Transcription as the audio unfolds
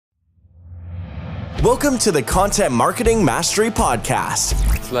Welcome to the Content Marketing Mastery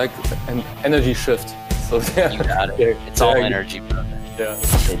Podcast. It's like an energy shift. So you got it. It's all energy, brother. Yeah.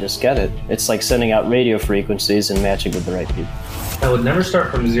 They just get it. It's like sending out radio frequencies and matching with the right people. I would never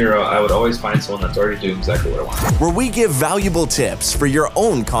start from zero. I would always find someone that's already doing exactly what I want. Where we give valuable tips for your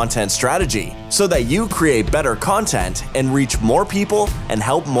own content strategy so that you create better content and reach more people and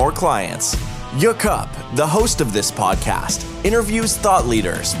help more clients. Yukkup, the host of this podcast, interviews thought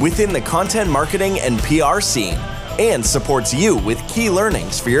leaders within the content marketing and PR scene and supports you with key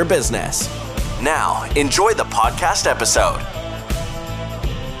learnings for your business. Now, enjoy the podcast episode.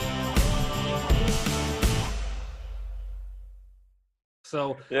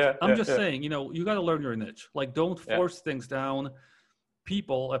 So I'm just saying, you got to learn your niche. Like, don't force things down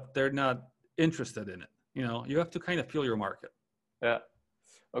people if they're not interested in it. You have to kind of feel your market. Yeah.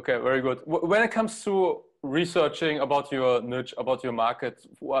 Okay, very good. When it comes to researching about your niche, about your market,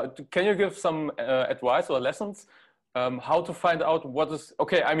 can you give some advice or lessons how to find out what is,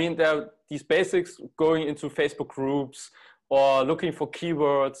 okay, I mean, there are these basics going into Facebook groups or looking for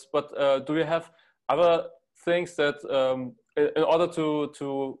keywords, but do you have other things that in order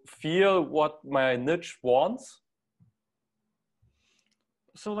to feel what my niche wants?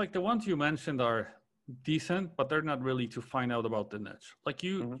 So like the ones you mentioned are decent, but they're not really to find out about the niche. Like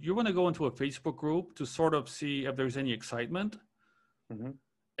you want to go into a Facebook group to sort of see if there's any excitement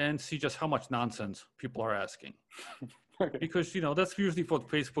and see just how much nonsense people are asking. Because, that's usually what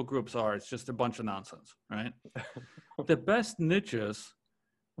Facebook groups are. It's just a bunch of nonsense, right? The best niches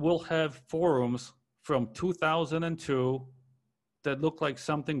will have forums from 2002 that look like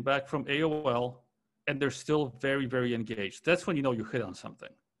something back from AOL, and they're still very, very engaged. That's when you hit on something.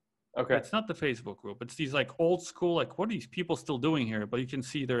 Okay. It's not the Facebook group. It's these like old school, like what are these people still doing here? But you can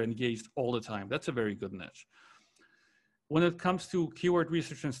see they're engaged all the time. That's a very good niche. When it comes to keyword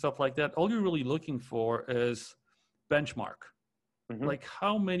research and stuff like that, all you're really looking for is benchmark. Like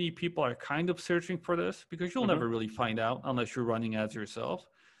how many people are kind of searching for this? Because you'll never really find out unless you're running ads yourself.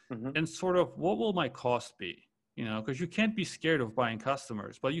 And sort of what will my cost be? Because you can't be scared of buying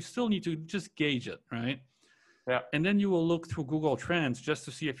customers, but you still need to just gauge it, right? Yeah. And then you will look through Google Trends just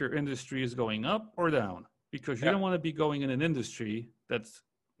to see if your industry is going up or down, because you don't want to be going in an industry that's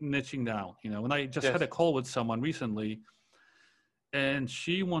niching down. And I just had a call with someone recently, and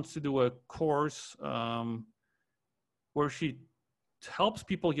she wants to do a course where she helps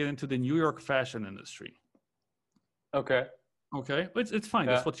people get into the New York fashion industry. Okay. It's fine.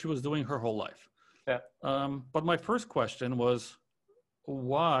 That's what she was doing her whole life. Yeah. But my first question was,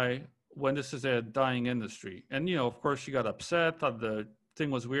 why, when this is a dying industry? And, of course, she got upset, thought the thing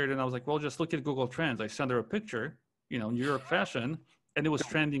was weird. And I was like, well, just look at Google Trends. I sent her a picture, New York fashion, and it was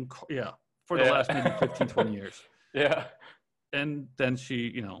trending, for the last maybe 15, 20 years. Yeah. And then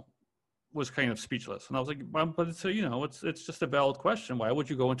she, was kind of speechless. And I was like, but it's it's just a valid question. Why would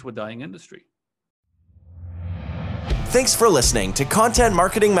you go into a dying industry? Thanks for listening to Content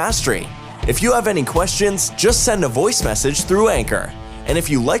Marketing Mastery. If you have any questions, just send a voice message through Anchor. And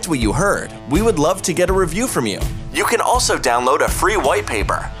if you liked what you heard, we would love to get a review from you. You can also download a free white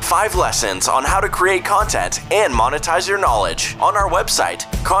paper, 5 lessons on how to create content and monetize your knowledge on our website,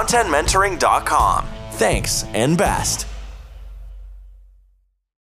 contentmentoring.com. Thanks and best.